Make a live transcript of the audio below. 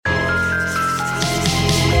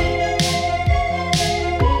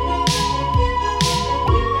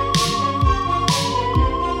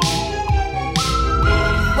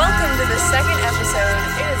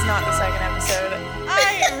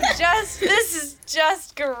is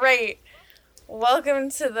just great.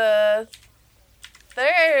 Welcome to the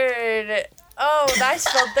third. Oh, I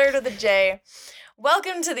spelled third with a J.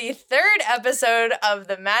 Welcome to the third episode of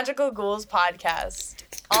the Magical Ghouls podcast.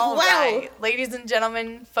 All right, ladies and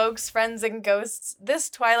gentlemen, folks, friends, and ghosts,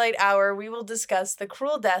 this twilight hour we will discuss the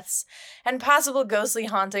cruel deaths and possible ghostly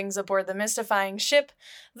hauntings aboard the mystifying ship,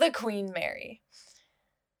 the Queen Mary.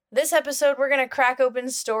 This episode, we're going to crack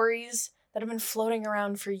open stories that have been floating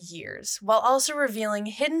around for years, while also revealing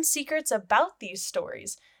hidden secrets about these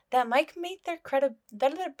stories that might make their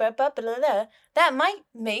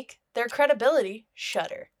credibility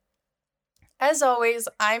shudder. As always,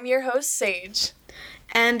 I'm your host, Sage.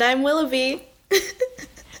 And I'm Willoughby.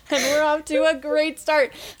 And we're off to a great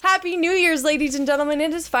start. Happy New Year's, ladies and gentlemen.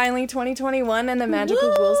 It is finally 2021, and the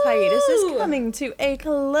Magical Ghouls hiatus is coming to a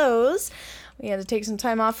close. We had to take some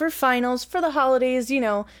time off for finals, for the holidays. You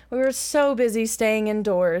know, we were so busy staying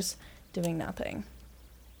indoors, doing nothing.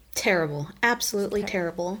 Terrible. Absolutely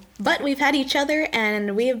terrible. But we've had each other,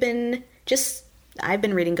 and we have been I've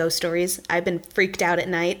been reading ghost stories. I've been freaked out at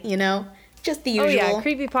night, you know? Just the usual. Oh yeah,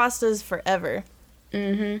 creepypastas forever.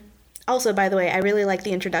 Mm-hmm. Also, by the way, I really like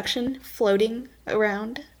the introduction. Floating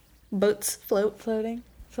around. Boats float. Floating,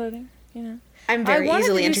 you know. I'm very easily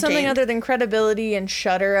entertained. I wanted to do something other than credibility and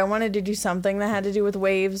shudder. I wanted to do something that had to do with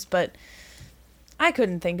waves, but I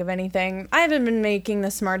couldn't think of anything. I haven't been making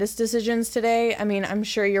the smartest decisions today. I mean, I'm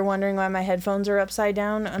sure you're wondering why my headphones are upside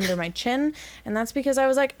down under my chin, and that's because I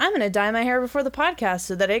was like, I'm going to dye my hair before the podcast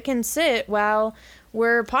so that it can sit while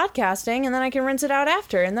we're podcasting, and then I can rinse it out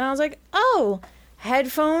after. And then I was like, oh,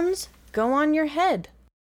 headphones go on your head.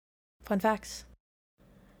 Fun facts.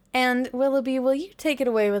 And Willoughby, will you take it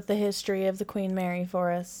away with the history of the Queen Mary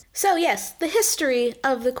for us? So yes, the history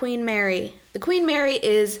of the Queen Mary. The Queen Mary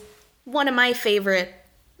is one of my favorite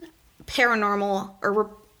paranormal or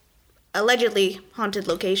allegedly haunted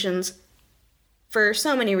locations for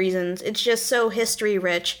so many reasons. It's just so history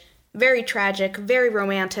rich, very tragic, very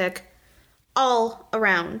romantic, all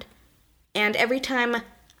around. And every time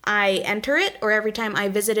I enter it, or every time I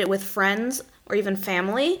visit it with friends or even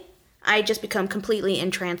family, I just become completely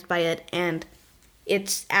entranced by it, and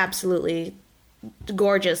it's absolutely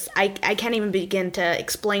gorgeous. I can't even begin to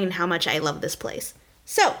explain how much I love this place.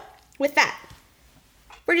 So, with that,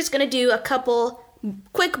 we're just going to do a couple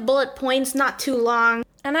quick bullet points, not too long.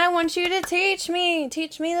 And I want you to teach me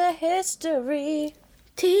the history.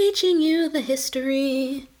 Teaching you the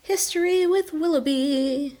history with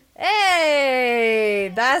Willoughby.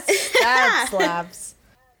 Hey, that slaps.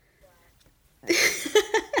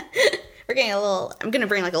 We're getting I'm gonna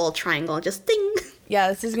bring like a little triangle and just ding. Yeah,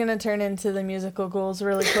 this is gonna turn into the musical Ghouls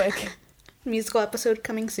really quick. Musical episode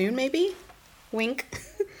coming soon, maybe? Wink.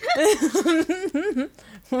 We're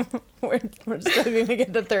still gonna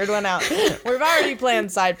get the third one out. We've already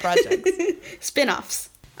planned side projects. Spin-offs.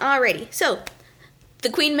 Alrighty, so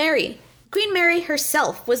the Queen Mary. Queen Mary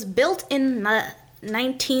herself was built in the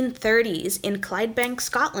 1930s in Clydebank,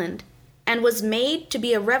 Scotland, and was made to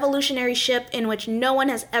be a revolutionary ship in which no one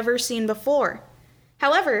has ever seen before.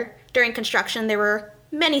 However, during construction, there were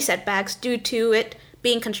many setbacks due to it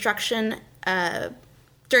being construction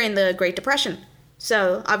during the Great Depression.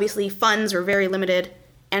 So, obviously, funds were very limited,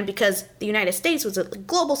 and because the United States was a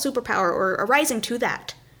global superpower, or a rising to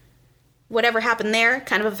that, whatever happened there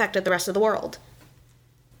kind of affected the rest of the world.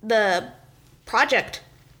 The project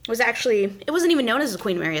was actually, it wasn't even known as the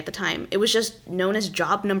Queen Mary at the time. It was just known as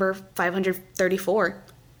job number 534.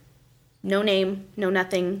 No name, no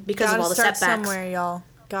nothing, because of all the setbacks. Gotta start somewhere, y'all.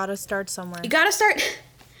 Gotta start somewhere.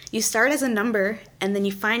 You start as a number, and then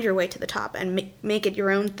you find your way to the top and make it your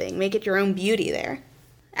own thing. Make it your own beauty there.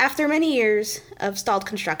 After many years of stalled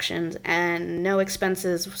constructions and no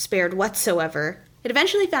expenses spared whatsoever, it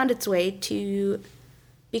eventually found its way to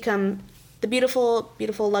become the beautiful,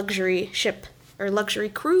 beautiful luxury ship, or luxury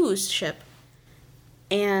cruise ship.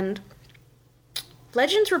 And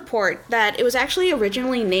legends report that it was actually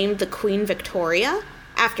originally named the Queen Victoria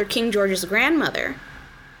after King George's grandmother.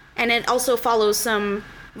 And it also follows some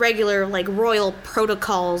regular, royal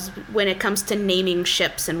protocols when it comes to naming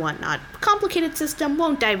ships and whatnot. Complicated system,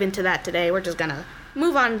 won't dive into that today. We're just gonna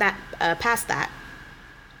move on past that.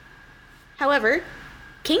 However,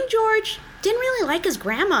 King George didn't really like his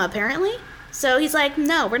grandma, apparently. So he's like,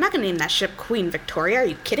 no, we're not going to name that ship Queen Victoria. Are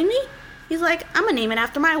you kidding me? He's like, I'm going to name it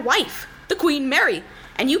after my wife, the Queen Mary.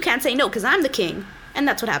 And you can't say no because I'm the king. And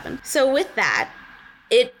that's what happened. So with that,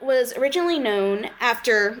 it was originally known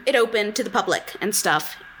after it opened to the public and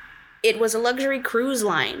stuff. It was a luxury cruise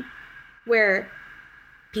line where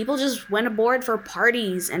people just went aboard for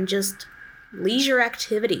parties and just leisure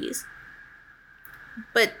activities.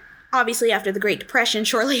 But obviously after the Great Depression,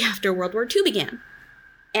 shortly after World War II began.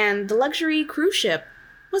 And the luxury cruise ship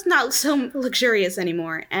was not so luxurious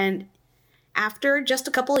anymore. And after just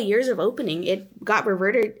a couple of years of opening, it got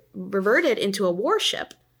reverted into a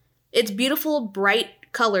warship. Its beautiful,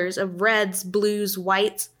 bright colors of reds, blues,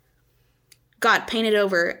 whites got painted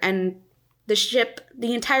over, and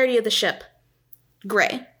the entirety of the ship,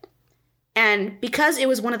 gray. And because it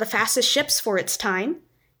was one of the fastest ships for its time,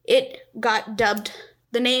 it got dubbed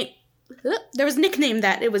there was a nickname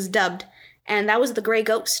that it was dubbed, and that was the Gray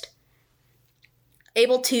Ghost.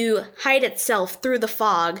 Able to hide itself through the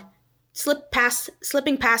fog,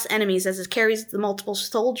 slipping past enemies as it carries the multiple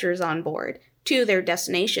soldiers on board to their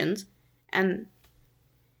destinations. And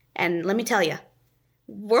let me tell you,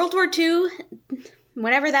 World War II,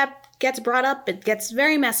 whenever that gets brought up, it gets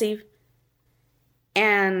very messy.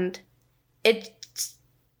 And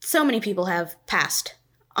so many people have passed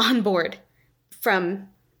on board from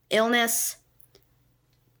illness,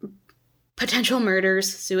 potential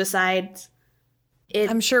murders, suicides.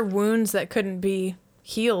 I'm sure wounds that couldn't be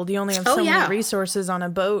healed. You only have so many resources on a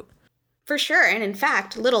boat. For sure. And in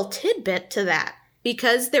fact, little tidbit to that,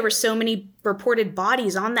 because there were so many reported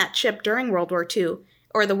bodies on that ship during World War II,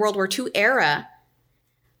 or the World War II era,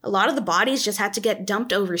 a lot of the bodies just had to get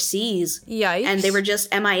dumped overseas. Yikes. And they were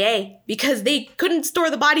just MIA because they couldn't store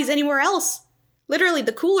the bodies anywhere else. Literally,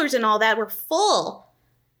 the coolers and all that were full.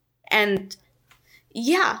 And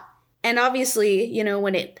yeah. And obviously, you know,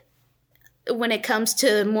 when it comes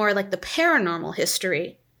to more like the paranormal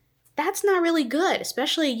history, that's not really good,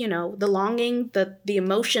 especially, you know, the longing, the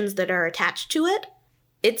emotions that are attached to it.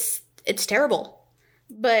 It's terrible.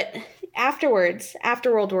 But afterwards,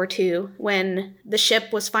 after World War II, when the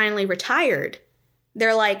ship was finally retired,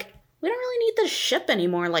 they're like, we don't really need this ship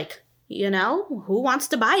anymore. Like, you know, who wants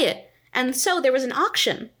to buy it? And so there was an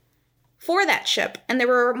auction for that ship, and there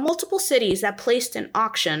were multiple cities that placed an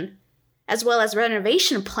auction as well as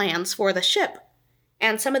renovation plans for the ship.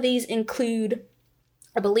 And some of these include,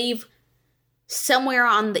 I believe, somewhere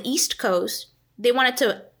on the East Coast, they wanted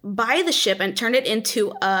to buy the ship and turn it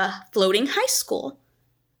into a floating high school.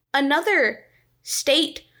 Another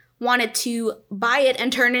state wanted to buy it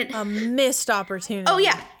and turn it... A missed opportunity. Oh,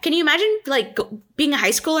 yeah. Can you imagine, like, being a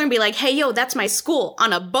high schooler and be like, hey, yo, that's my school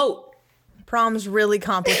on a boat? Prom's really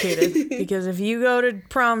complicated because if you go to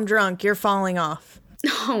prom drunk, you're falling off.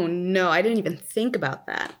 Oh, no. I didn't even think about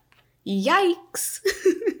that. Yikes.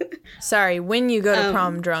 Sorry, when you go to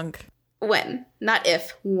prom drunk. When. Not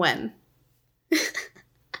if. When.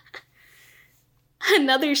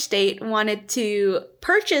 Another state wanted to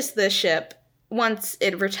purchase the ship once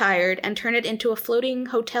it retired and turn it into a floating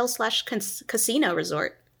hotel/casino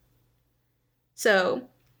resort. So,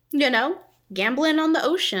 you know, gambling on the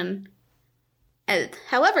ocean.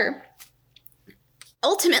 However,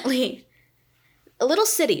 ultimately, a little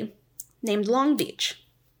city named Long Beach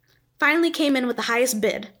finally came in with the highest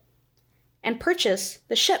bid and purchased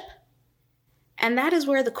the ship. And that is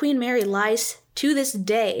where the Queen Mary lies to this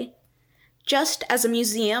day, just as a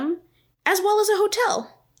museum as well as a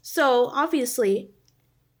hotel. So obviously,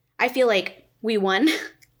 I feel like we won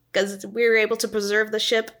because we were able to preserve the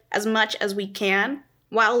ship as much as we can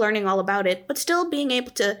while learning all about it, but still being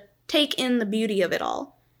able to take in the beauty of it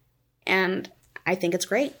all. And I think it's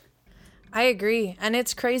great. I agree. And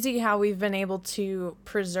it's crazy how we've been able to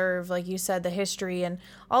preserve, like you said, the history and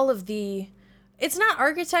all of the... It's not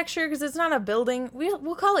architecture because it's not a building.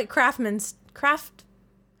 We'll call it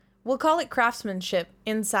We'll call it craftsmanship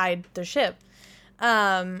inside the ship.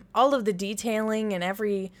 All of the detailing and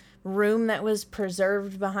every room that was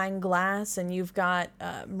preserved behind glass, and you've got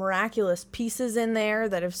miraculous pieces in there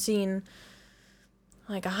that have seen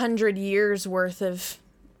like 100 years worth of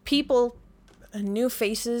people, new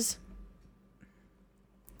faces.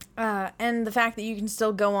 And the fact that you can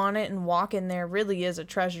still go on it and walk in there really is a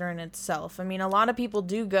treasure in itself. I mean, a lot of people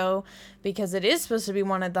do go because it is supposed to be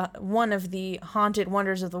one of the haunted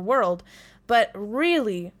wonders of the world, but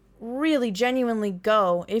really, really genuinely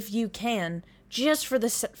go if you can, just for the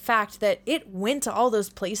fact that it went to all those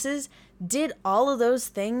places, did all of those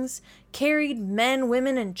things, carried men,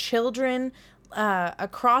 women, and children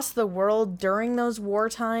across the world during those war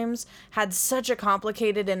times, had such a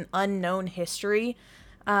complicated and unknown history.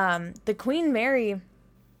 The Queen Mary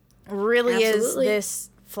really is this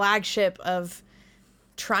flagship of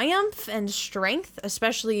triumph and strength,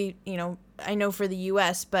 especially, you know, I know for the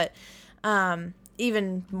U.S., but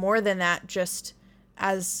even more than that, just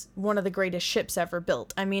as one of the greatest ships ever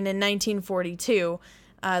built. I mean, in 1942,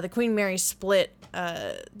 the Queen Mary split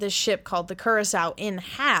this ship called the Curacao in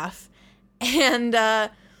half, and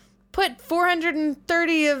put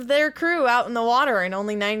 430 of their crew out in the water and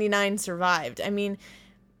only 99 survived. I mean,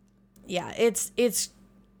 yeah, it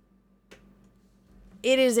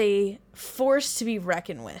is a force to be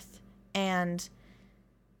reckoned with. And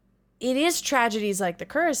it is tragedies like the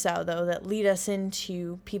Curacao, though, that lead us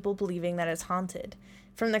into people believing that it's haunted.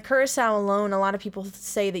 From the Curacao alone, a lot of people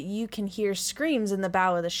say that you can hear screams in the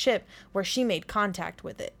bow of the ship where she made contact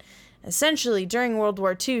with it. Essentially, during World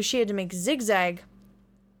War II, she had to make zigzag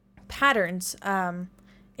patterns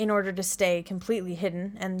in order to stay completely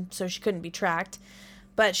hidden, and so she couldn't be tracked.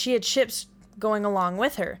 But she had ships going along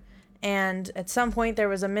with her. And at some point, there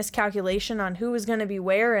was a miscalculation on who was going to be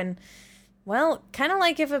where, and well, kind of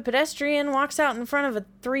like if a pedestrian walks out in front of a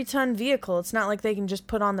 3-ton vehicle, it's not like they can just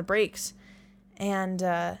put on the brakes. And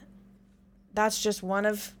that's just one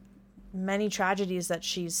of many tragedies that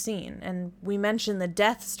she's seen. And we mentioned the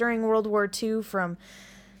deaths during World War II from,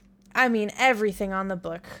 I mean, everything on the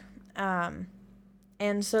book.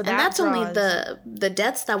 And so that's only the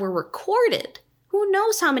deaths that were recorded. Who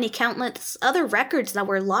knows how many countless other records that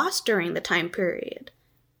were lost during the time period?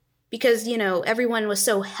 Because, you know, everyone was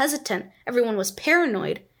so hesitant. Everyone was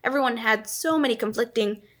paranoid. Everyone had so many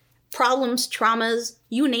conflicting problems, traumas,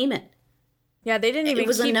 you name it. Yeah, they didn't even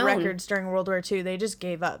keep unknown. records during World War II. They just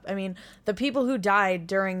gave up. I mean, the people who died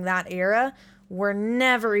during that era were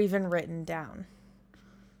never even written down.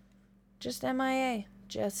 Just MIA.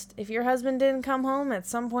 Just, if your husband didn't come home, at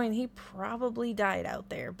some point he probably died out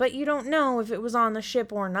there. But you don't know if it was on the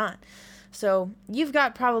ship or not. So you've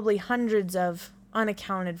got probably hundreds of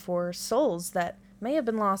unaccounted for souls that may have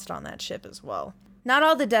been lost on that ship as well. Not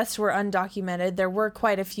all the deaths were undocumented. There were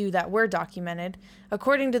quite a few that were documented.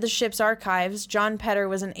 According to the ship's archives, John Petter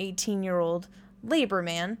was an 18-year-old labor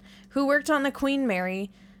man who worked on the Queen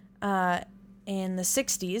Mary in the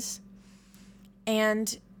 60s.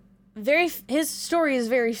 And his story is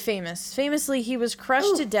very famous. Famously, he was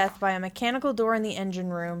crushed to death by a mechanical door in the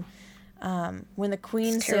engine room when the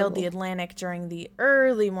Queen sailed the Atlantic during the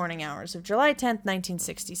early morning hours of July 10th,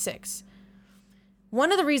 1966.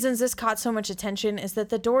 One of the reasons this caught so much attention is that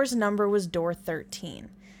the door's number was door 13.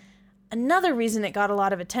 Another reason it got a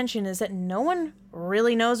lot of attention is that no one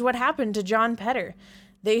really knows what happened to John Petter.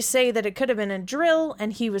 They say that it could have been a drill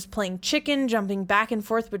and he was playing chicken, jumping back and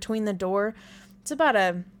forth between the door. It's about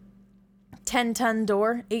a 10-ton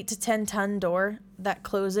door, 8 to 10-ton door that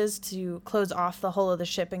closes to close off the hull of the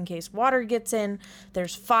ship in case water gets in,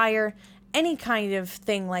 there's fire, any kind of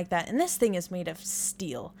thing like that. And this thing is made of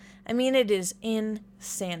steel. I mean, it is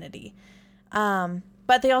insanity.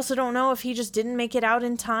 But they also don't know if he just didn't make it out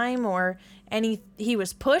in time or he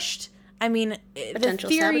was pushed. I mean, the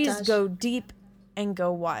theories sabotage. Go deep and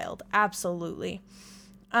go wild. Absolutely.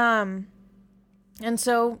 And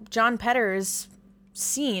so John Petter is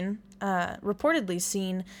reportedly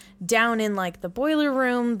seen down in like the boiler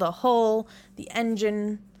room, the hull, the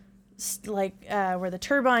engine, where the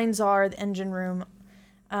turbines are, the engine room,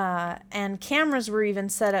 and cameras were even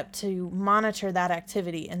set up to monitor that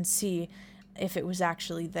activity and see if it was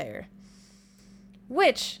actually there.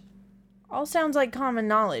 Which all sounds like common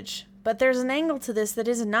knowledge, but there's an angle to this that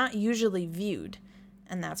is not usually viewed,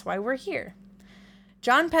 and that's why we're here.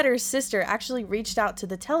 John Petter's sister actually reached out to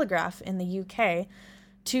the Telegraph in the UK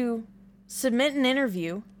to submit an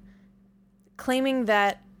interview claiming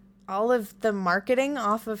that all of the marketing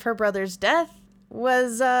off of her brother's death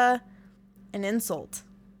was an insult.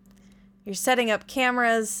 You're setting up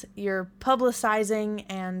cameras, you're publicizing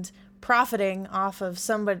and profiting off of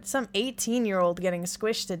some 18-year-old getting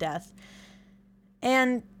squished to death.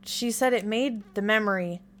 And she said it made the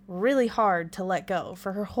memory really hard to let go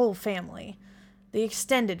for her whole family. The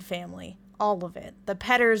extended family, all of it. The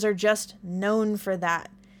Petters are just known for that.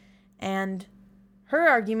 And her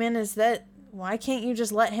argument is that, why can't you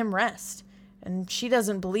just let him rest? And she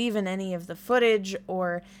doesn't believe in any of the footage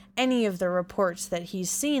or any of the reports that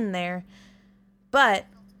he's seen there. But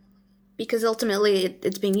because ultimately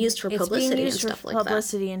it's being used for publicity and stuff like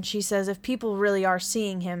that. And she says if people really are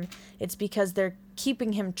seeing him, it's because they're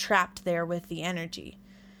keeping him trapped there with the energy.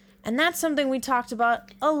 And that's something we talked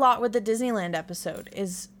about a lot with the Disneyland episode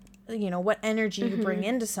is, what energy you bring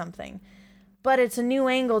into something. But it's a new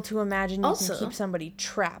angle to imagine you can keep somebody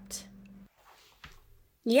trapped.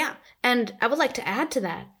 Yeah, and I would like to add to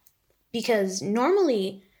that, because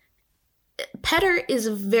normally Petter is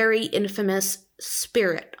a very infamous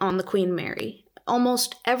spirit on the Queen Mary.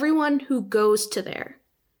 Almost everyone who goes to there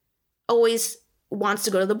always wants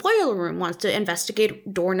to go to the boiler room, wants to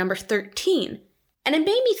investigate door number 13. And it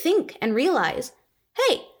made me think and realize,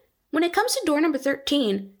 hey, when it comes to door number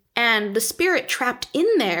 13 and the spirit trapped in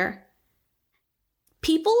there,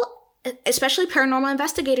 people especially paranormal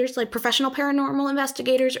investigators, like professional paranormal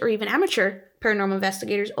investigators or even amateur paranormal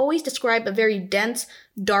investigators, always describe a very dense,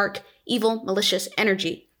 dark, evil, malicious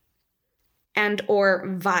energy and or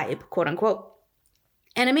vibe, quote unquote.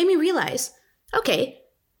 And it made me realize, okay,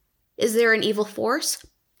 is there an evil force?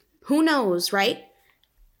 Who knows, right?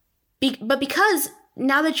 But because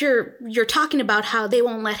now that you're talking about how they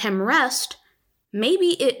won't let him rest,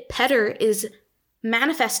 maybe Petter is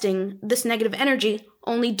manifesting this negative energy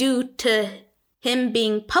only due to him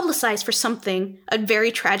being publicized for something, a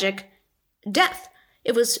very tragic death.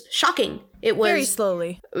 It was shocking. It was very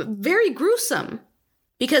slowly, very gruesome,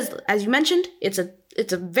 because as you mentioned, it's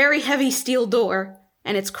a very heavy steel door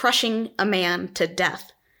and it's crushing a man to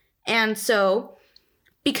death. And so,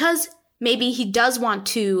 because maybe he does want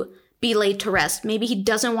to be laid to rest, maybe he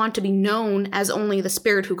doesn't want to be known as only the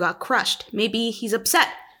spirit who got crushed. Maybe he's upset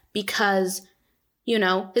because, you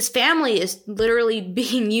know, his family is literally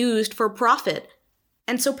being used for profit.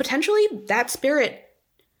 And so potentially that spirit,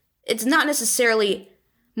 it's not necessarily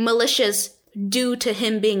malicious due to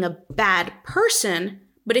him being a bad person,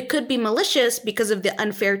 but it could be malicious because of the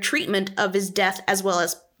unfair treatment of his death as well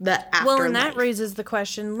as the afterlife. Well, and that raises the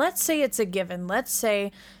question, let's say it's a given. Let's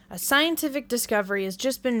say a scientific discovery has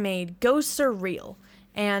just been made, ghosts are real,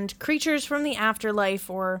 and creatures from the afterlife,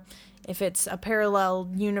 or if it's a parallel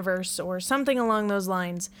universe or something along those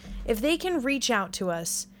lines, if they can reach out to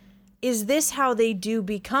us, is this how they do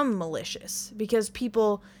become malicious? Because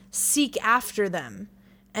people seek after them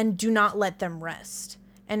and do not let them rest.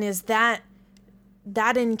 And is that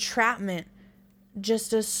entrapment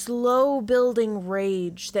just a slow building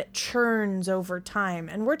rage that churns over time?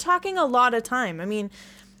 And we're talking a lot of time. I mean,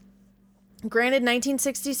 granted,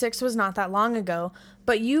 1966 was not that long ago,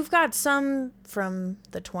 but you've got some from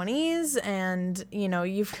the 20s, and, you know,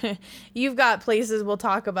 you've got places we'll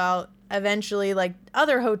talk about eventually, like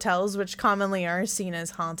other hotels, which commonly are seen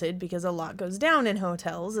as haunted because a lot goes down in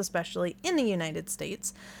hotels, especially in the United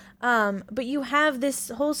States. But you have this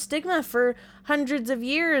whole stigma for hundreds of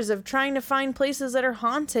years of trying to find places that are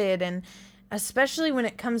haunted, and especially when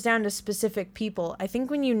it comes down to specific people. I think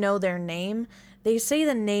when you know their name, they say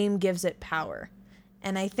the name gives it power.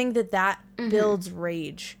 And I think that builds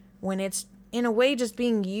rage when it's in a way just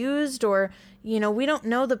being used, or, you know, we don't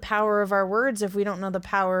know the power of our words if we don't know the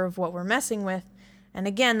power of what we're messing with. And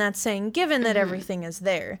again, that's saying given that everything is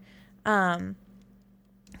there.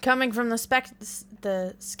 Coming from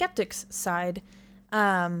the skeptic's side,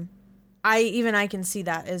 I can see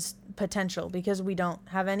that as potential because we don't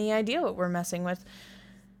have any idea what we're messing with.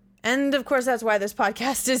 And of course, that's why this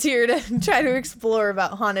podcast is here, to try to explore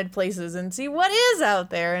about haunted places and see what is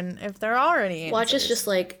out there and if there are any answers. Watch us just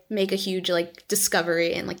like make a huge like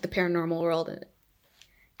discovery in like the paranormal world,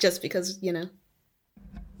 just because, you know,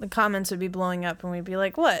 the comments would be blowing up and we'd be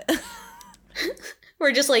like, what?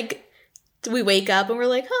 We're just like, we wake up and we're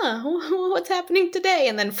like, what's happening today?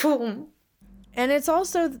 And then boom. And it's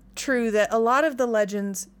also true that a lot of the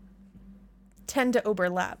legends tend to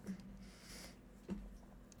overlap.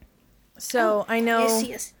 So I know,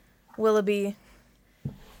 yes. Willoughby,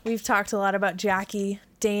 we've talked a lot about Jackie,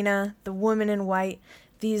 Dana, the woman in white,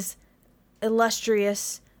 these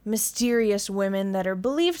illustrious, mysterious women that are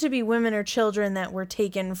believed to be women or children that were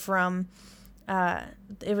taken from,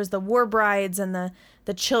 it was the war brides and the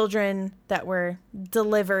children that were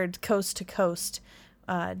delivered coast to coast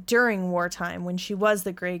during wartime when she was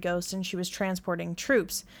the Grey Ghost and she was transporting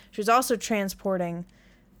troops. She was also transporting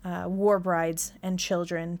war brides and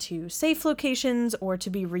children to safe locations or to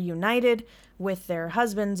be reunited with their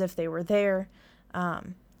husbands if they were there.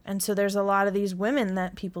 And so there's a lot of these women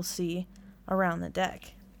that people see around the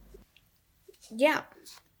deck. Yeah.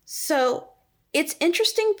 So it's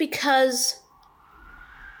interesting because,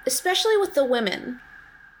 especially with the women,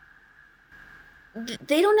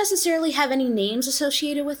 they don't necessarily have any names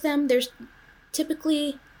associated with them. There's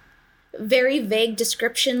typically very vague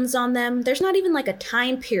descriptions on them. There's not even like a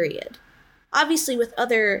time period. Obviously, with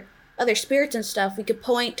other spirits and stuff, we could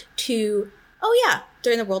point to, oh yeah,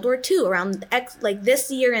 during the World War II, around like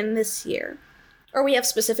this year and this year. Or we have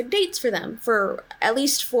specific dates for them, for at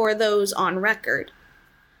least for those on record.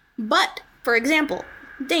 But, for example,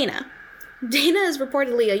 Dana. Dana is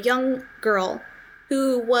reportedly a young girl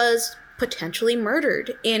who was potentially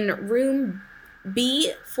murdered in room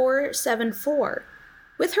B474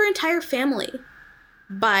 with her entire family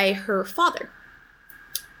by her father.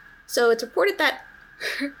 So it's reported that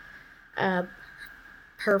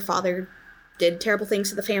her father did terrible things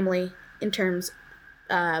to the family in terms,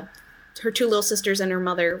 her two little sisters and her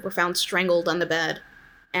mother were found strangled on the bed,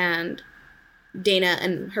 and Dana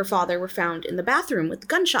and her father were found in the bathroom with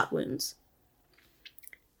gunshot wounds.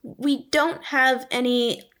 we don't have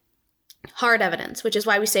any hard evidence, which is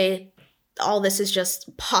why we say all this is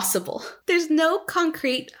just possible. There's no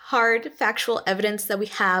concrete, hard, factual evidence that we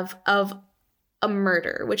have of a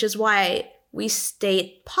murder, which is why we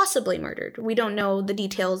state possibly murdered. We don't know the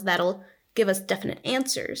details that'll give us definite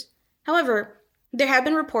answers. However, there have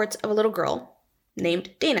been reports of a little girl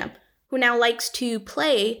named Dana, who now likes to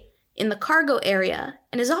play in the cargo area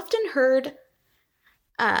and is often heard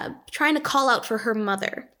trying to call out for her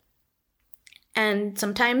mother. And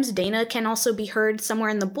sometimes Dana can also be heard somewhere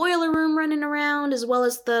in the boiler room running around, as well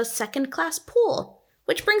as the second-class pool,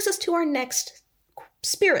 which brings us to our next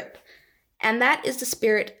spirit, and that is the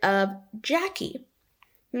spirit of Jackie.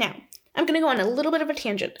 Now, I'm going to go on a little bit of a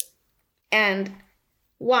tangent, and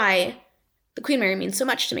why the Queen Mary means so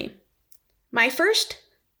much to me. The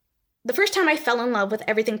first time I fell in love with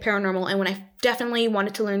everything paranormal, and when I definitely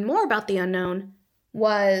wanted to learn more about the unknown,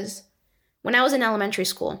 was when I was in elementary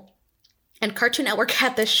school. And Cartoon Network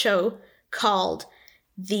had this show called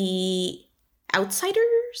The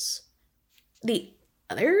Outsiders? The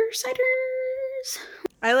Othersiders?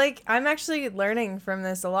 I'm actually learning from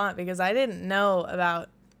this a lot because I didn't know about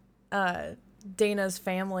Dana's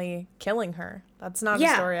family killing her. That's not a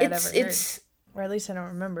story I'd ever heard. Or at least I don't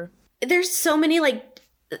remember. There's so many,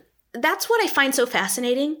 that's what I find so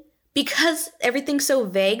fascinating. Because everything's so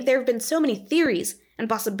vague, there have been so many theories and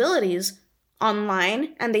possibilities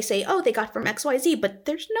online, and they say, oh, they got from XYZ, but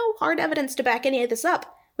there's no hard evidence to back any of this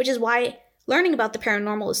up, which is why learning about the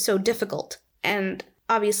paranormal is so difficult. And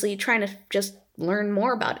obviously, trying to just learn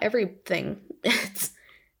more about everything, it's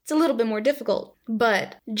a little bit more difficult.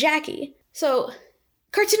 But Jackie. So,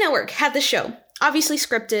 Cartoon Network had this show, obviously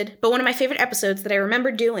scripted, but one of my favorite episodes that I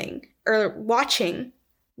remember doing, or watching,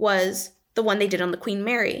 was the one they did on the Queen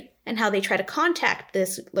Mary, and how they try to contact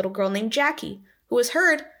this little girl named Jackie, who was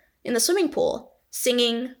heard in the swimming pool,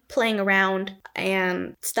 singing, playing around,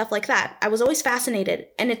 and stuff like that. I was always fascinated.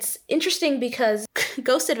 And it's interesting because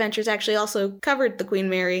Ghost Adventures actually also covered the Queen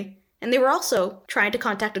Mary. And they were also trying to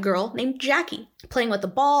contact a girl named Jackie, playing with the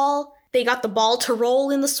ball. They got the ball to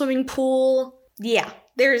roll in the swimming pool. Yeah,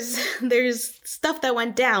 there's stuff that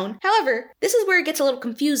went down. However, this is where it gets a little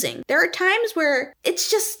confusing. There are times where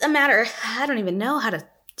it's just a matter, I don't even know how to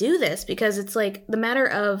do this, because it's like the matter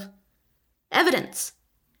of evidence.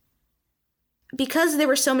 Because there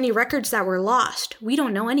were so many records that were lost, we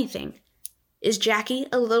don't know anything. Is Jackie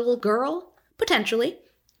a little girl? Potentially.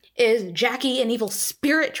 Is Jackie an evil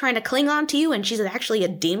spirit trying to cling on to you and she's actually a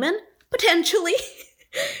demon? Potentially.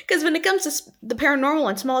 Because when it comes to the paranormal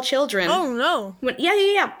and small children... Oh, no. When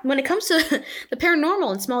it comes to the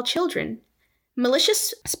paranormal and small children,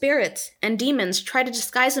 malicious spirits and demons try to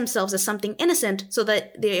disguise themselves as something innocent so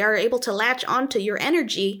that they are able to latch onto your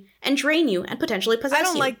energy and drain you and potentially possess you. I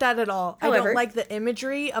don't like that at all. However, I don't like the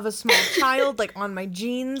imagery of a small child on my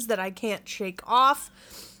jeans that I can't shake off.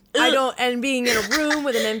 And being in a room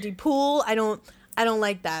with an empty pool. I don't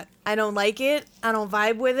like that. I don't like it. I don't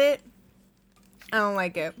vibe with it. I don't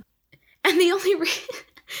like it. And the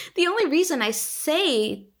only reason I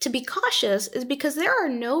say to be cautious is because there are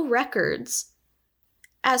no records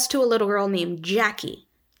as to a little girl named Jackie.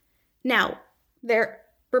 Now,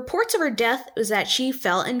 reports of her death was that she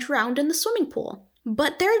fell and drowned in the swimming pool.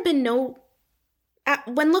 But there had been no...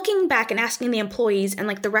 When looking back and asking the employees and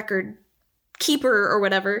the record keeper or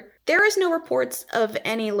whatever, there is no reports of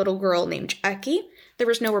any little girl named Jackie. There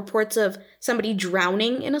was no reports of somebody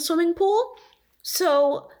drowning in a swimming pool.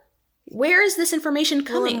 So, where is this information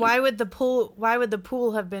coming? Well, and why would the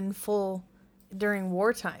pool have been full during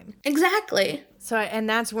wartime? Exactly. So, and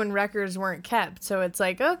that's when records weren't kept. So it's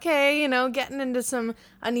okay, getting into some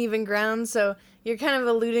uneven ground. So you're kind of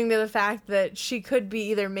alluding to the fact that she could be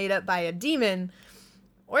either made up by a demon,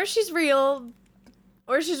 or she's real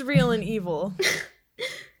and evil.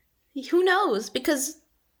 Who knows? Because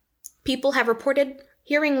people have reported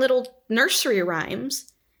hearing little nursery rhymes,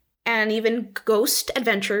 and even Ghost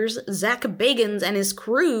Adventures, Zach Bagans and his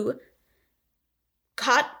crew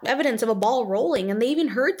caught evidence of a ball rolling, and they even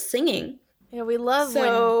heard singing. Yeah, we love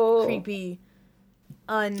when creepy,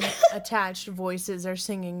 unattached voices are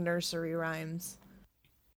singing nursery rhymes.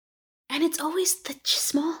 And it's always the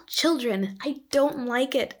small children. I don't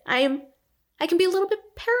like it. I can be a little bit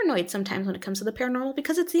paranoid sometimes when it comes to the paranormal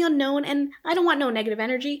because it's the unknown, and I don't want no negative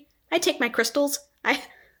energy. I take my crystals.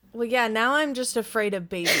 Well, yeah, now I'm just afraid of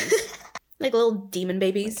babies. Like little demon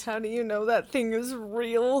babies. How do you know that thing is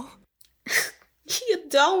real? You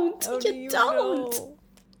don't. How do you don't. Know?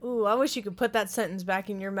 Ooh, I wish you could put that sentence back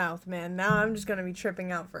in your mouth, man. Now I'm just gonna be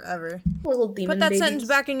tripping out forever. Little demon Put that babies. sentence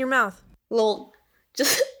back in your mouth.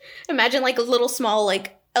 Just imagine a little small,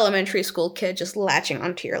 elementary school kid just latching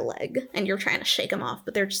onto your leg and you're trying to shake him off,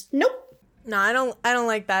 but they're just, nope. No, I don't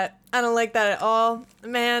like that. I don't like that at all.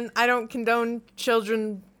 Man, I don't condone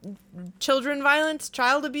children violence,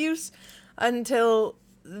 child abuse until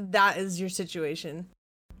that is your situation.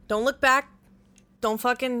 Don't look back. Don't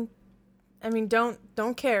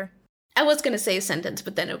care. I was going to say a sentence,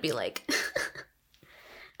 but then it would be like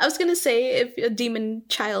I was going to say if a demon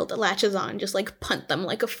child latches on, just like punt them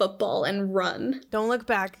like a football and run. Don't look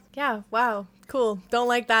back. Yeah, wow. Cool. Don't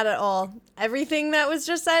like that at all. Everything that was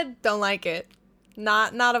just said, don't like it.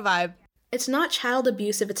 Not a vibe. It's not child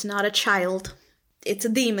abuse if it's not a child. It's a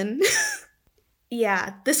demon.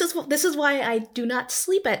 Yeah, this is why I do not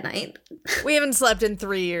sleep at night. We haven't slept in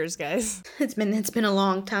 3 years, guys. It's been a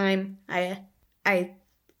long time.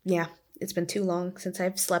 Yeah, it's been too long since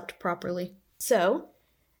I've slept properly. So,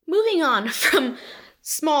 moving on from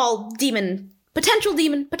small demon, potential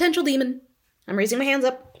demon. I'm raising my hands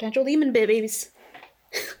up. Potential demon babies.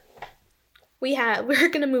 We're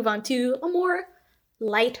gonna move on to a more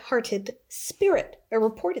light-hearted spirit, a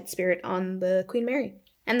reported spirit on the Queen Mary.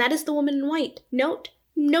 And that is the woman in white. Note,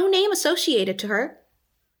 no name associated to her.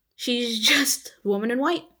 She's just the woman in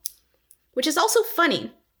white. Which is also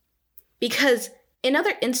funny, because in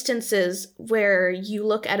other instances where you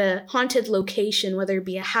look at a haunted location, whether it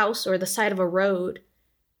be a house or the side of a road,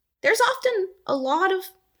 there's often a lot of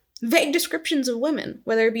vague descriptions of women,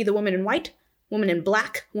 whether it be the woman in white, woman in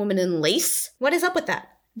black, woman in lace. What is up with that?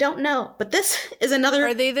 Don't know. But this is another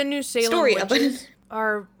Are they the new Salem story witches?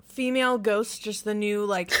 Are female ghosts just the new,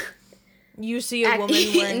 like, you see a woman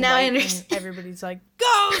wearing now white I and understand. everybody's like,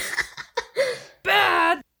 ghost!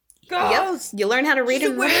 Bad! Ghost! Yep. You learn how to read She's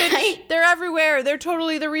a and witch! write. They're everywhere. They're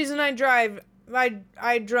totally the reason I drive. I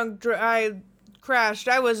crashed.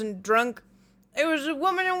 I wasn't drunk. It was a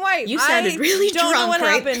woman in white. You sounded really don't drunk know what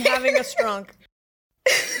right happened there. having a strunk.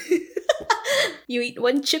 You eat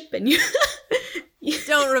one chip and you...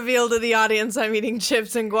 Don't reveal to the audience I'm eating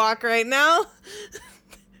chips and guac right now.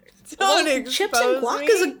 Don't expose chips and guac me.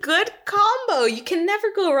 is a good combo. You can never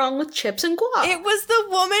go wrong with chips and guac. It was the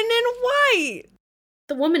woman in white.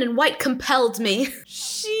 The woman in white compelled me.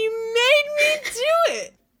 She made me do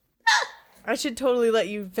it. I should totally let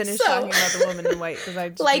you finish talking about the woman in white because I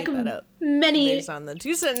just Like made that up many based on the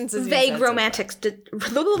 2 sentences you vague said so romantics.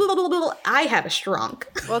 I have a strong.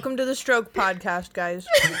 far. Welcome to the Stroke Podcast, guys.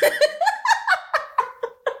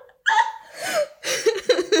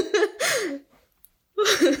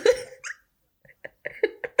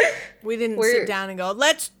 We didn't sit down and go,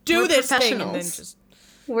 let's do this thing, and then just...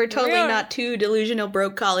 We're totally are. not two delusional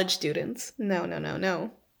broke college students.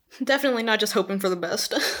 No. Definitely not just hoping for the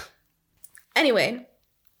best. Anyway.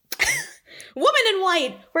 Woman in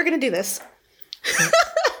white! We're gonna do this.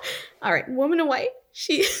 Alright, woman in white.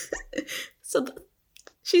 She's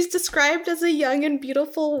described as a young and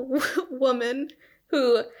beautiful woman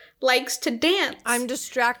who likes to dance. I'm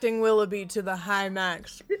distracting Willoughby to the high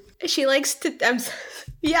max. She likes to...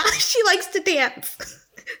 she likes to dance.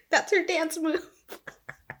 That's her dance move.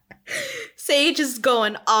 Sage is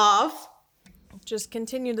going off. Just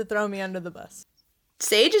continue to throw me under the bus.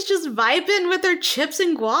 Sage is just vibing with her chips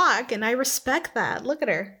and guac, and I respect that. Look at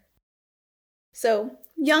her. So,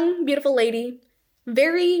 young, beautiful lady.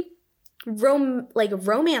 Very,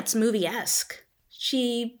 romance movie-esque.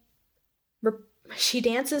 She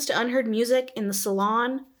dances to unheard music in the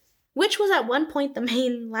salon, which was at one point the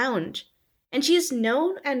main lounge. And she is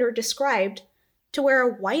known and or described to wear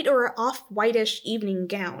a white or off-whitish evening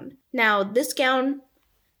gown. Now, this gown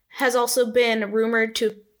has also been rumored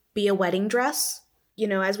to be a wedding dress. You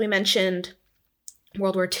know, as we mentioned,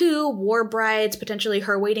 World War II, war brides, potentially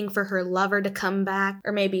her waiting for her lover to come back,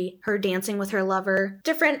 or maybe her dancing with her lover.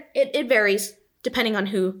 It varies depending on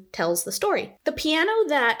who tells the story. The piano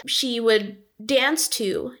that she would dance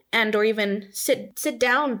to and or even sit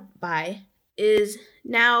down by is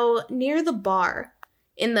now near the bar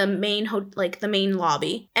in the main the main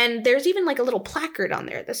lobby, and there's even like a little placard on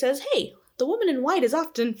there that says, "Hey, the woman in white is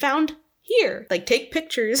often found here. Like, take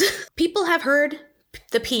pictures." People have heard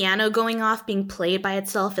the piano going off, being played by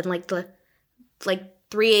itself in the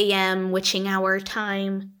 3 a.m. witching hour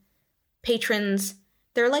time. Patrons,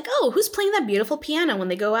 they're like, "Oh, who's playing that beautiful piano?" When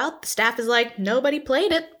they go out, the staff is like, "Nobody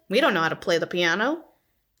played it. We don't know how to play the piano.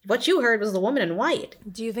 What you heard was the woman in white."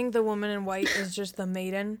 Do you think the woman in white is just the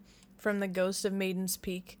maiden from the Ghost of Maiden's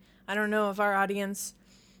Peak? I don't know if our audience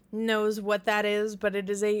knows what that is, but it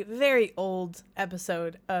is a very old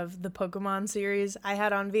episode of the Pokemon series I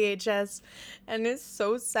had on VHS, and it's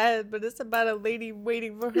so sad, but it's about a lady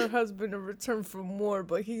waiting for her husband to return from war,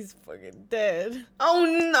 but he's fucking dead. Oh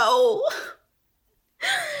no.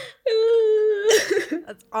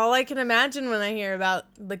 That's all I can imagine when I hear about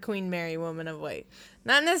the Queen Mary Woman of White.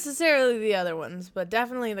 Not necessarily the other ones, but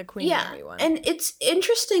definitely the Queen Mary one. And it's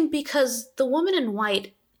interesting because the Woman in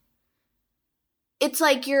White, it's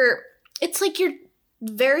like your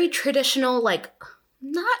very traditional, like,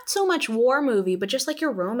 not so much war movie, but just like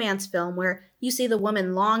your romance film where you see the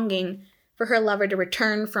woman longing for her lover to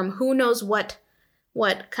return from who knows what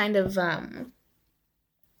kind of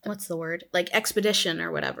what's the word? Like expedition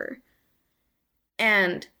or whatever.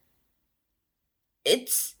 And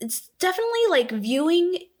it's definitely like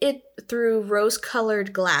viewing it through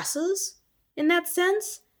rose-colored glasses in that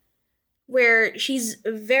sense, where she's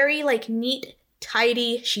very like neat,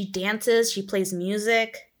 tidy, she dances, she plays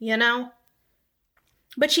music, you know?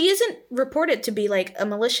 But she isn't reported to be like a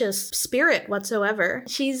malicious spirit whatsoever.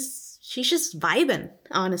 She's just vibing,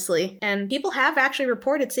 honestly. And people have actually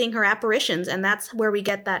reported seeing her apparitions, and that's where we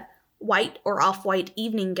get that white or off-white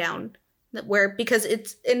evening gown. Because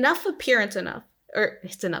it's enough. It's enough.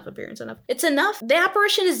 The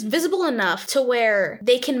apparition is visible enough to where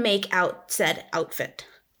they can make out said outfit.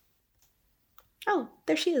 Oh,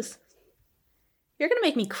 there she is. You're gonna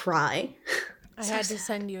make me cry. I had to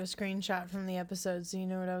send you a screenshot from the episode so you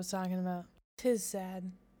know what I was talking about. 'Tis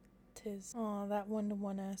sad. 'Tis. Aw, that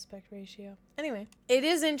 1-to-1 aspect ratio. Anyway, it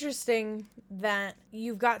is interesting that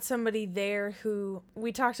you've got somebody there who,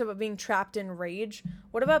 we talked about being trapped in rage.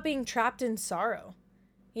 What about being trapped in sorrow?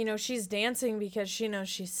 You know, she's dancing because she knows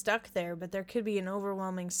she's stuck there, but there could be an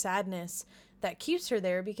overwhelming sadness that keeps her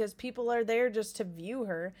there because people are there just to view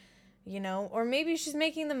her. You know, or maybe she's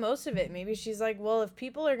making the most of it. Maybe she's like, well, if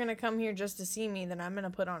people are going to come here just to see me, then I'm going to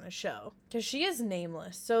put on a show. Because she is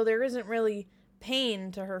nameless, so there isn't really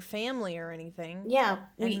pain to her family or anything. Yeah.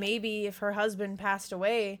 And maybe if her husband passed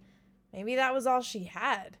away, maybe that was all she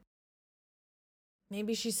had.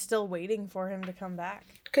 Maybe she's still waiting for him to come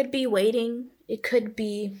back. Could be waiting. It could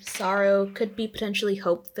be sorrow. Could be potentially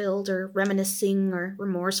hope-filled or reminiscing or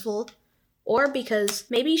remorseful. Or because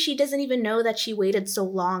maybe she doesn't even know that she waited so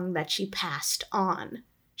long that she passed on.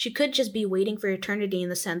 She could just be waiting for eternity in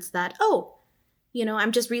the sense that, oh, you know,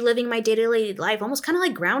 I'm just reliving my day-to-day life, almost kind of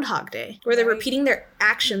like Groundhog Day, where they're repeating their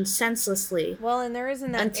actions senselessly. Well, and there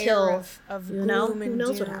isn't that until, air of you know, gloom and who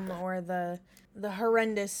knows doom what happened. or the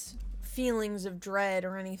horrendous feelings of dread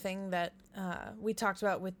or anything that we talked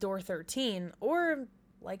about with Door 13, or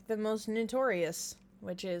like the most notorious,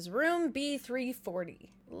 which is Room B340.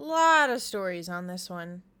 Lot of stories on this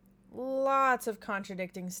one. Lots of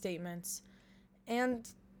contradicting statements. And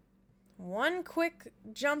one quick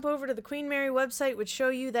jump over to the Queen Mary website would show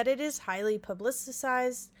you that it is highly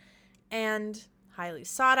publicized and highly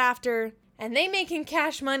sought after. And they making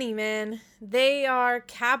cash money, man. They are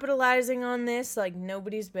capitalizing on this like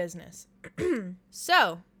nobody's business.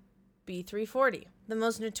 So, B340. The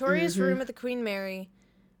most notorious room at the Queen Mary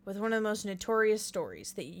with one of the most notorious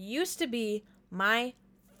stories that used to be my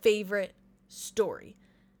favorite story.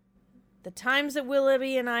 The times that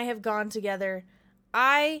Willoughby and I have gone together,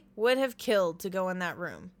 I would have killed to go in that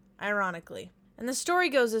room, ironically. And the story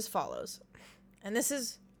goes as follows. And this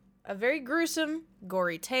is a very gruesome,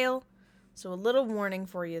 gory tale, so a little warning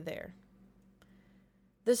for you there.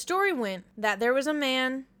 The story went that there was a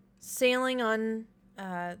man sailing on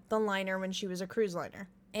the liner when she was a cruise liner.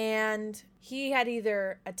 And he had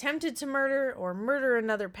either attempted to murder or murder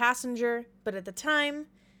another passenger, but at the time,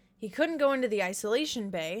 he couldn't go into the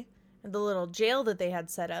isolation bay, the little jail that they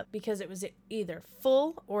had set up, because it was either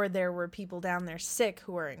full or there were people down there sick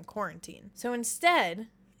who were in quarantine. So instead,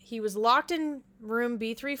 he was locked in room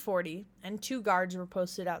B340 and 2 guards were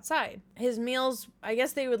posted outside. His meals, I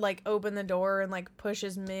guess they would like open the door and like push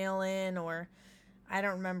his meal in, or I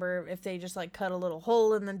don't remember if they just like cut a little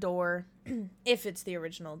hole in the door, if it's the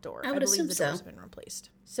original door. I would assume the so. door's been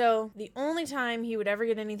replaced. So the only time he would ever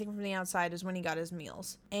get anything from the outside is when he got his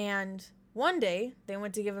meals. And one day they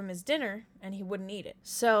went to give him his dinner and he wouldn't eat it.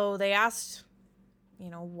 So they asked, you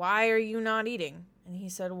know, why are you not eating? And he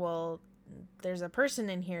said, well, there's a person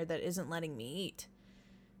in here that isn't letting me eat.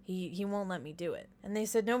 He won't let me do it. And they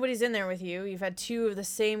said, nobody's in there with you. You've had 2 of the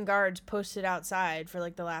same guards posted outside for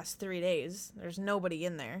like the last 3 days. There's nobody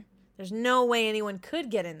in there. There's no way anyone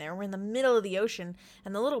could get in there. We're in the middle of the ocean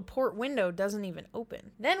and the little port window doesn't even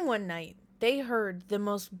open. Then one night, they heard the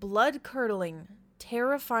most blood-curdling,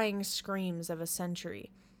 terrifying screams of a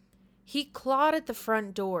century. He clawed at the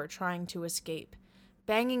front door trying to escape,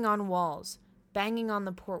 banging on walls, banging on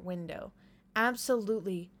the port window,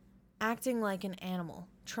 absolutely acting like an animal,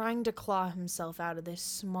 trying to claw himself out of this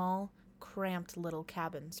small, cramped little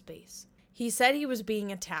cabin space. He said he was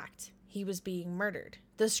being attacked. He was being murdered.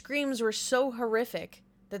 The screams were so horrific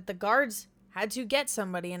that the guards had to get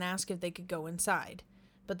somebody and ask if they could go inside.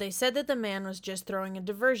 But they said that the man was just throwing a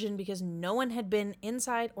diversion because no one had been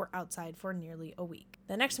inside or outside for nearly a week.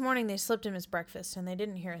 The next morning, they slipped him his breakfast and they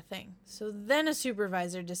didn't hear a thing. So then a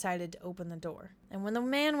supervisor decided to open the door. And when the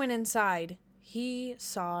man went inside, he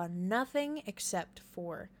saw nothing except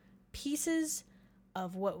for pieces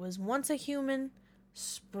of what was once a human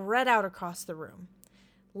spread out across the room.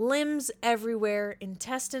 Limbs everywhere,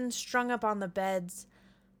 intestines strung up on the beds,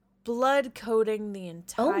 blood coating the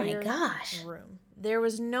entire room. There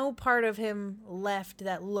was no part of him left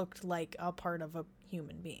that looked like a part of a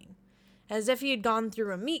human being. As if he had gone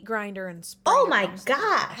through a meat grinder and sprayed. Oh my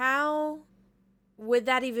God. How would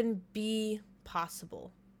that even be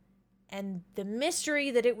possible? And the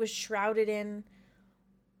mystery that it was shrouded in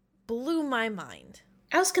blew my mind.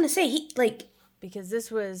 I was going to say, because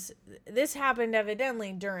this happened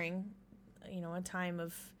evidently during, a time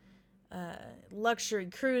of luxury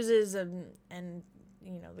cruises and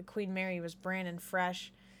the Queen Mary was brand and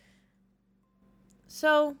fresh.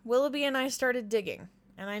 So Willoughby and I started digging,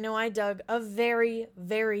 and I know I dug a very,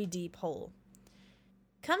 very deep hole.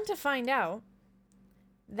 Come to find out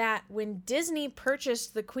that when Disney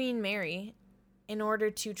purchased the Queen Mary in order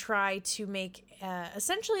to try to make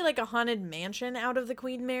essentially like a haunted mansion out of the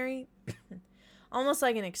Queen Mary, almost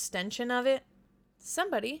like an extension of it,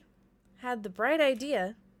 somebody had the bright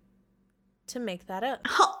idea to make that up.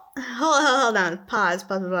 Hold on. Pause.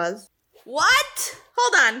 What?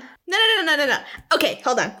 Hold on. No. Okay,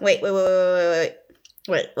 hold on. Wait.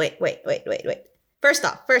 First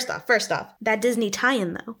off. That Disney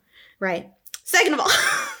tie-in, though, right? Second of all,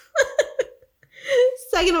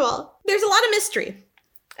 there's a lot of mystery.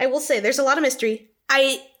 I will say there's a lot of mystery.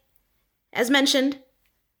 As mentioned,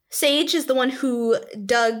 Sage is the one who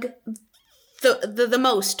dug the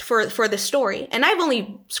most for the story, and I've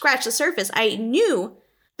only scratched the surface. I knew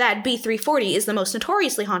that B340 is the most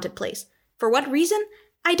notoriously haunted place. For what reason?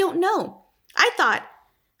 I don't know. I thought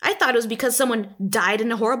it was because someone died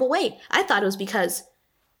in a horrible way. I thought it was because,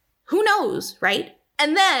 who knows, right?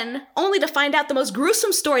 And then, only to find out the most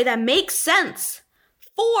gruesome story that makes sense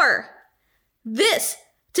for this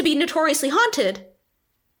to be notoriously haunted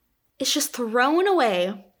is just thrown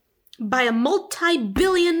away by a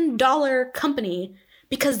multi-billion-dollar company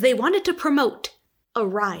because they wanted to promote a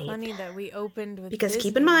ride. Funny that we opened with because Disney.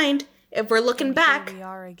 Keep in mind, if we're looking back, here we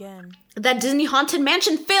are again. That Disney Haunted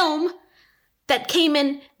Mansion film that came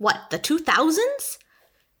in, the 2000s?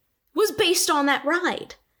 Was based on that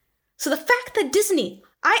ride. So the fact that Disney,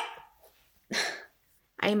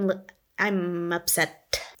 I'm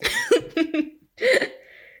upset.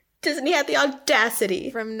 Disney had the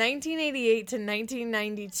audacity. From 1988 to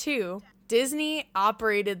 1992, Disney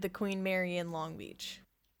operated the Queen Mary in Long Beach.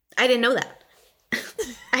 I didn't know that.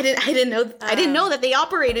 I didn't know that they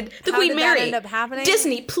operated the Queen Mary. How did that end up happening?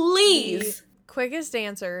 Disney, please. The quickest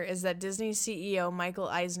answer is that Disney CEO Michael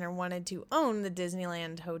Eisner wanted to own the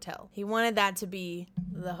Disneyland Hotel. He wanted that to be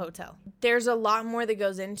the hotel. There's a lot more that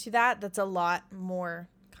goes into that. That's a lot more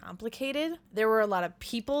complicated. There were a lot of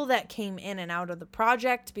people that came in and out of the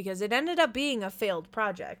project because it ended up being a failed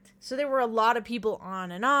project. So there were a lot of people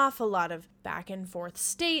on and off, a lot of back and forth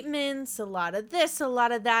statements, a lot of this, a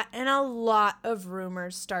lot of that, and a lot of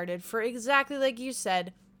rumors started for exactly like you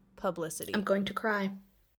said, publicity. I'm going to cry.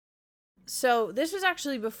 So this was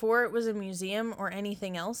actually before it was a museum or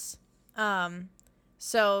anything else.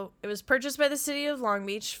 So it was purchased by the city of Long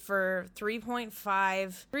Beach for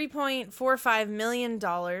 $3.45 million,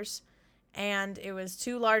 and it was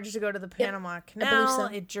too large to go to the Panama Canal. So.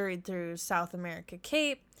 It journeyed through South America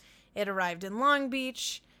Cape. It arrived in Long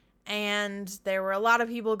Beach, and there were a lot of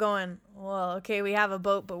people going, well, okay, we have a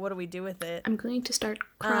boat, but what do we do with it? I'm going to start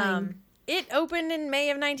crying. It opened in May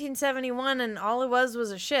of 1971, and all it was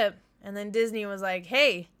a ship, and then Disney was like,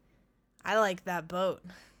 hey, I like that boat.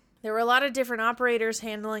 There were a lot of different operators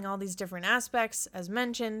handling all these different aspects, as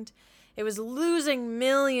mentioned. It was losing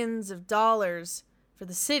millions of dollars for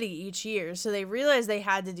the city each year, so they realized they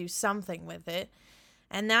had to do something with it.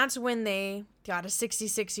 And that's when they got a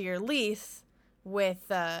 66-year lease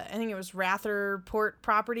with, I think it was Rather Port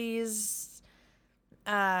Properties,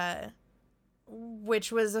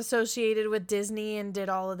 which was associated with Disney and did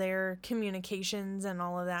all of their communications and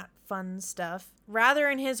all of that fun stuff. Rather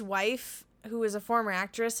and his wife, who was a former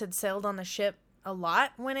actress, had sailed on the ship a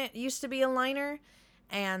lot when it used to be a liner,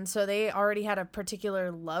 and so they already had a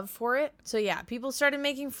particular love for it. So yeah, people started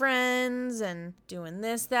making friends and doing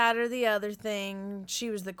this, that, or the other thing. She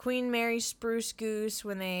was the Queen Mary Spruce Goose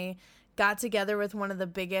when they got together with one of the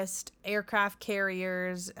biggest aircraft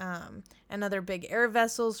carriers and other big air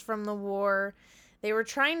vessels from the war. They were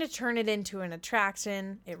trying to turn it into an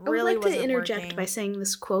attraction. It I would really like wasn't to interject working. by saying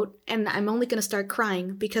this quote, and I'm only going to start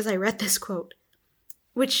crying because I read this quote,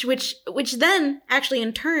 which then actually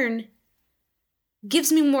in turn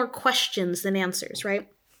gives me more questions than answers, right?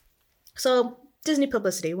 So, Disney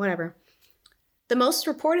publicity, whatever.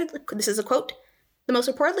 This is a quote, the most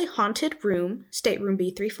reportedly haunted room, stateroom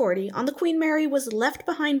B340, on the Queen Mary was left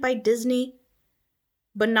behind by Disney,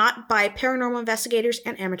 but not by paranormal investigators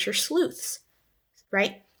and amateur sleuths,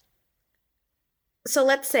 right? So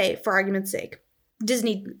let's say, for argument's sake,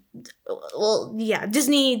 Disney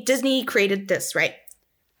created this, right?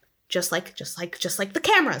 Just like the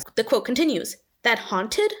cameras. The quote continues, that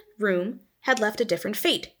haunted room had left a different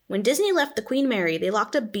fate. When Disney left the Queen Mary, they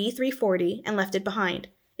locked up B340 and left it behind.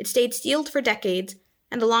 It stayed sealed for decades,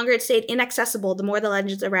 and the longer it stayed inaccessible, the more the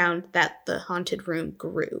legends around that the haunted room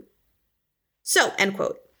grew. So, end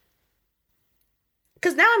quote.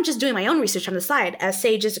 Because now I'm just doing my own research on the side as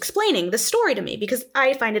Sage is explaining the story to me, because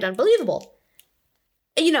I find it unbelievable.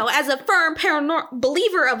 You know, as a firm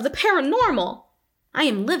believer of the paranormal, I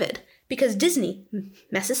am livid, because Disney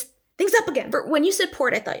messes things up again. When you said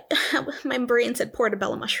port, I thought, my brain said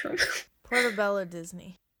portobello mushroom. Portobello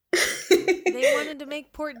Disney. They wanted to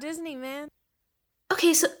make Port Disney, man.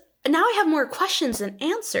 Okay, so now I have more questions than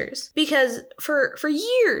answers, because for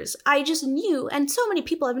years I just knew, and so many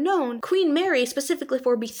people have known, Queen Mary specifically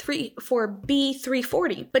for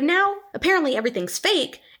B340. But now apparently everything's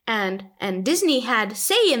fake, and Disney had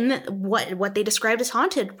say in what they described as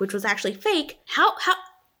haunted, which was actually fake. How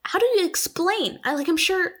do you explain? I'm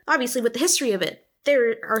sure, obviously, with the history of it,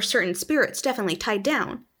 there are certain spirits definitely tied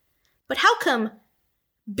down. But how come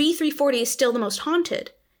B340 is still the most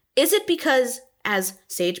haunted? Is it because, as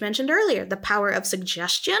Sage mentioned earlier, the power of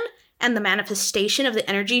suggestion and the manifestation of the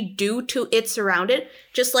energy due to it surrounded,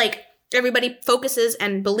 just like everybody focuses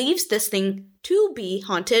and believes this thing to be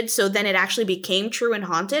haunted, so then it actually became true and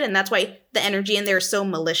haunted, and that's why the energy in there is so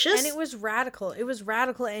malicious. And it was radical. It was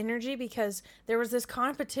radical energy because there was this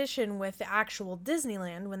competition with the actual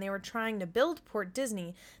Disneyland when they were trying to build Port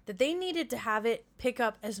Disney, that they needed to have it pick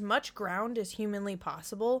up as much ground as humanly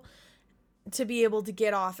possible to be able to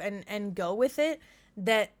get off and go with it,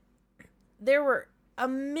 that there were a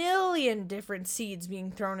million different seeds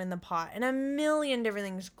being thrown in the pot and a million different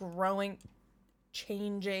things growing,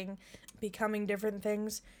 changing, becoming different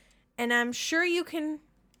things. And I'm sure you can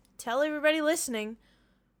tell everybody listening,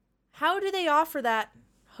 how do they offer that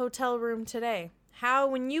hotel room today? How,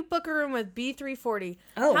 when you book a room with B340,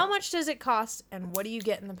 how much does it cost and what do you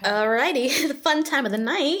get in the package? Alrighty, the fun time of the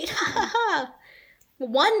night.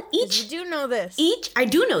 One each. You do know this. I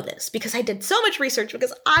do know this because I did so much research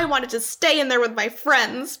because I wanted to stay in there with my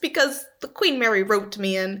friends because the Queen Mary wrote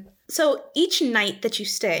me in. So each night that you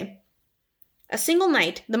stay, a single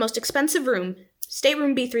night, the most expensive room,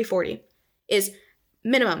 stateroom B340, is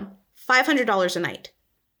minimum $500 a night.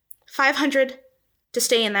 $500 to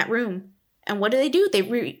stay in that room. And what do?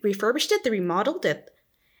 They refurbished it, they remodeled it.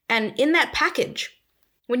 And in that package,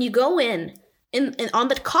 when you go in on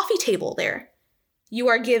the coffee table there, you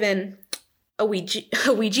are given a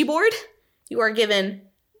Ouija board. You are given,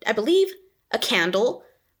 I believe, a candle,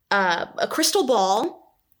 a crystal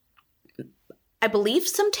ball, I believe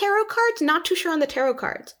some tarot cards. Not too sure on the tarot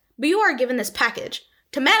cards. But you are given this package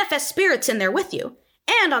to manifest spirits in there with you.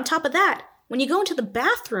 And on top of that, when you go into the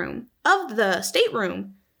bathroom of the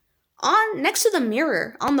stateroom, next to the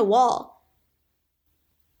mirror on the wall,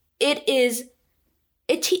 it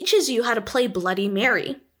teaches you how to play Bloody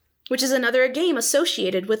Mary, which is another game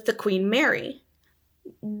associated with the Queen Mary.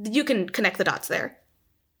 You can connect the dots there.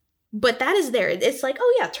 But that is there. It's like,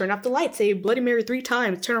 oh yeah, turn off the light, say Bloody Mary 3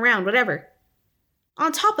 times, turn around, whatever.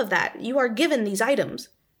 On top of that, you are given these items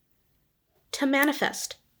to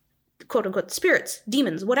manifest, quote-unquote, spirits,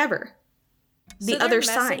 demons, whatever. The other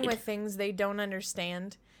side. So they're messing with things they don't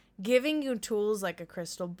understand, giving you tools like a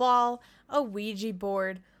crystal ball, a Ouija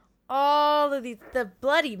board, all of the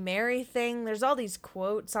Bloody Mary thing. There's all these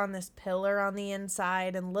quotes on this pillar on the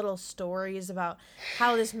inside and little stories about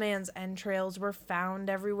how this man's entrails were found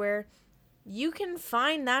everywhere. You can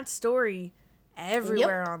find that story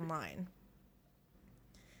everywhere online.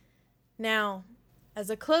 Now,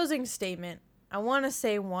 as a closing statement, I want to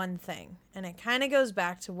say one thing, and it kind of goes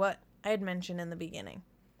back to what I had mentioned in the beginning.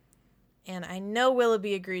 And I know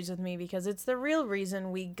Willoughby agrees with me because it's the real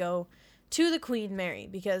reason we go to the Queen Mary,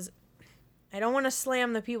 because I don't want to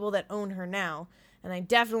slam the people that own her now, and I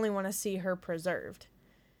definitely want to see her preserved.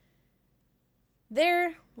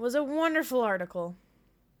 There was a wonderful article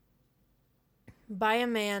by a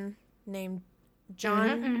man named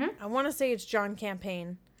John, I want to say it's John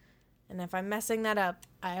Campaign, and if I'm messing that up,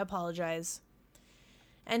 I apologize.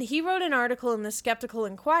 And he wrote an article in the Skeptical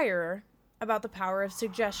Inquirer about the power of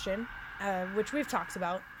suggestion, which we've talked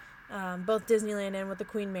about, both Disneyland and with the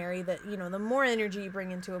Queen Mary, that, you know, the more energy you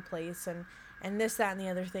bring into a place and this, that, and the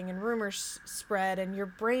other thing, and rumors spread, and your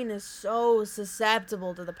brain is so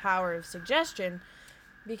susceptible to the power of suggestion,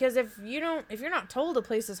 because if you're not told a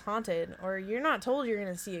place is haunted, or you're not told you're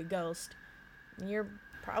going to see a ghost, you're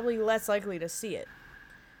probably less likely to see it.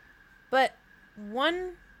 But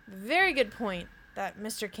one very good point that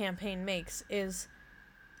Mr. Campaign makes is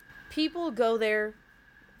people go there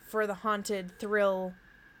for the haunted thrill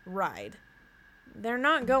ride. They're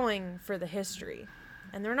not going for the history,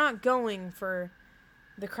 and they're not going for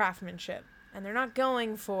the craftsmanship, and they're not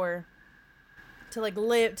going to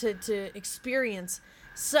live to experience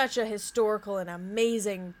such a historical and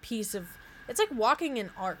amazing piece of, it's like walking in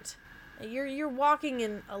art. You're walking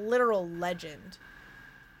in a literal legend.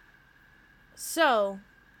 So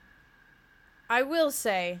I will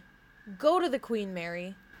say, go to the Queen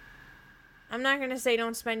Mary. I'm not going to say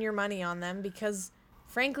don't spend your money on them, because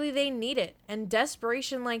frankly, they need it. And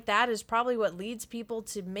desperation like that is probably what leads people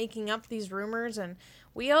to making up these rumors. And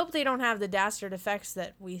we hope they don't have the dastard effects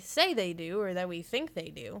that we say they do, or that we think they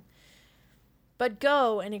do. But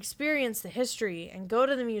go and experience the history, and go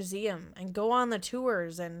to the museum, and go on the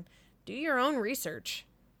tours, and do your own research.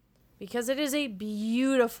 Because it is a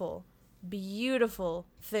beautiful, beautiful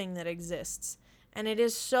thing that exists. And it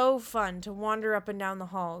is so fun to wander up and down the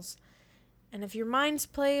halls. And if your mind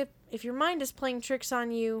is playing tricks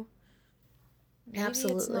on you, maybe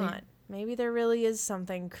Absolutely. It's not. Maybe there really is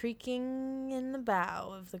something creaking in the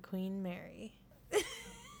bow of the Queen Mary.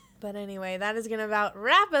 But anyway, that is going to about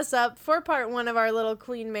wrap us up for part 1 of our little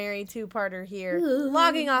Queen Mary 2-parter here. Ooh.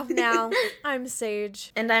 Logging off now. I'm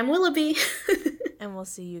Sage. And I'm Willoughby. And we'll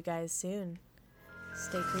see you guys soon.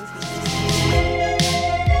 Stay creepy.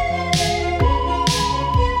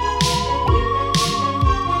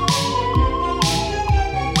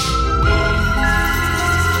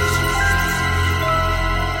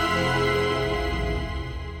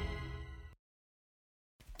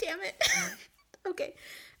 Damn it. Okay.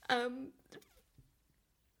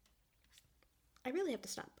 I really have to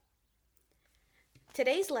stop.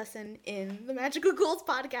 Today's lesson in the Magical Ghouls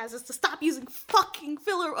podcast is to stop using fucking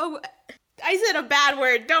filler. Oh, I said a bad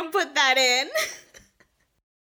word. Don't put that in.